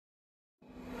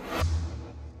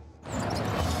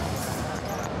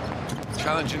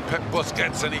Challenging Pep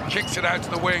Busquets, and he kicks it out to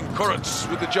the wing. Kurtz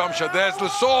with the jump shot. There's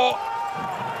Lessort.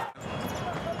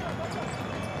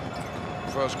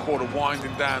 First quarter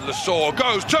winding down. Lessort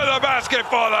goes to the basket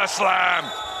for the slam.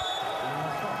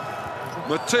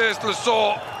 Matthias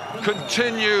Lessort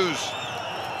continues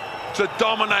to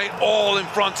dominate all in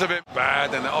front of him.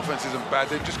 Bad, and the offense isn't bad.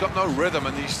 They've just got no rhythm,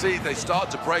 and you see they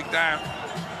start to break down.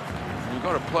 You've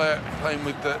got a player playing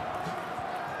with the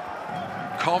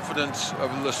confidence of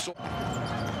Lessort.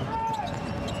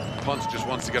 Punter just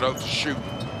wants to get out to shoot.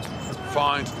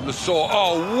 Finds Lessort.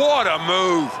 Oh, what a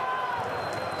move!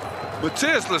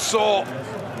 Matthias Lessort.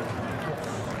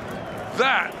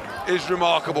 That is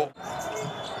remarkable.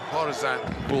 Partizan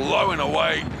blowing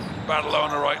away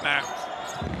Badalona right now.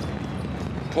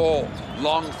 Paul,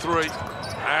 long three,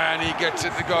 and he gets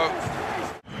it to go.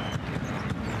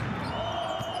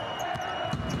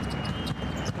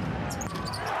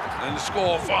 And the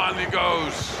score finally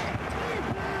goes.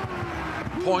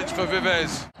 Points for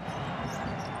Vives.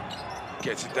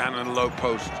 Gets it down in the low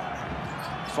post.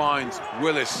 Finds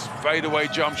Willis, fadeaway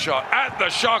jump shot at the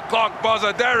shot clock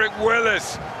buzzer. Derek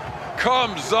Willis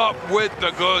comes up with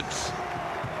the goods.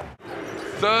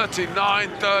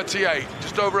 39-38,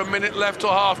 just over a minute left till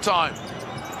halftime.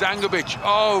 Dangubic,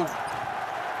 oh,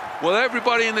 well,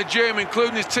 everybody in the gym,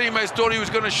 including his teammates, thought he was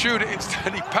going to shoot it.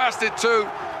 Instead, he passed it to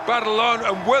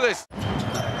Badalona and Willis.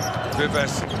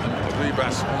 Vives and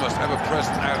Ribas almost ever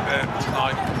present out there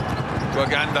tonight.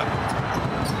 Birgander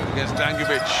against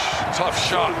Dangubic, tough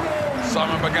shot.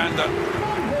 Simon Birgander.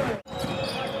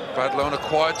 Badalona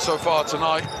quiet so far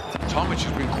tonight. Tomic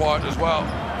has been quiet as well.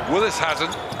 Willis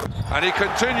hasn't, and he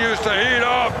continues to heat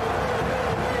up.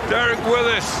 Derek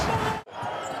Willis.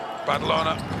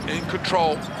 Badalona in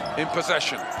control, in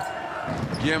possession.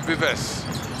 Guillem Vives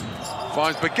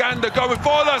finds Birgander going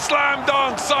for the slam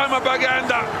dunk. Simon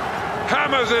Birgander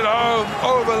hammers it home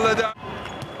over LeDay.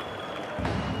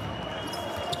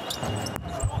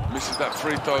 Misses that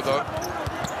free throw though.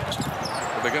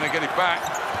 But they're going to get it back.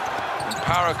 And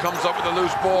Para comes up with a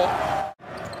loose ball.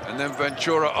 And then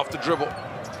Ventura off the dribble.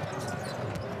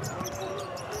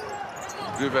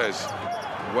 Vives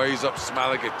weighs up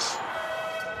Smalagic.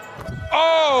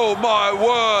 Oh my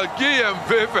word, Guillem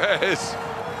Vives!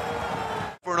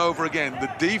 Over and over again, the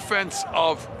defense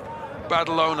of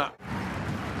Badalona.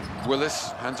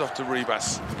 Willis hands off to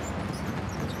Ribas.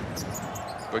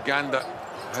 Birgander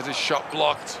has his shot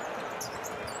blocked.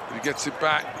 He gets it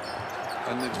back,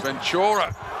 and it's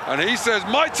Ventura. And he says,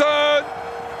 my turn!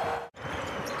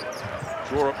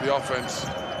 Draw up the offense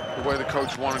the way the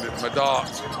coach wanted it. Madar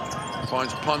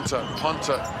finds Punter.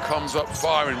 Punter comes up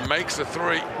firing, makes a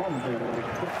three.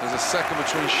 There's a second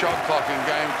between shot clock and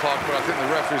game clock, but I think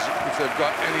the referees, if they've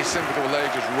got any sympathy, will they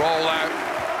just roll out.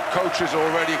 Coaches are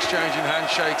already exchanging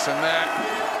handshakes, and there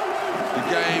the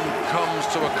game comes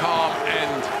to a calm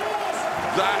end.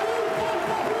 That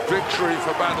victory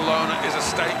for Badalona is a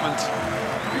statement,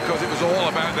 because it was all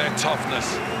about their toughness.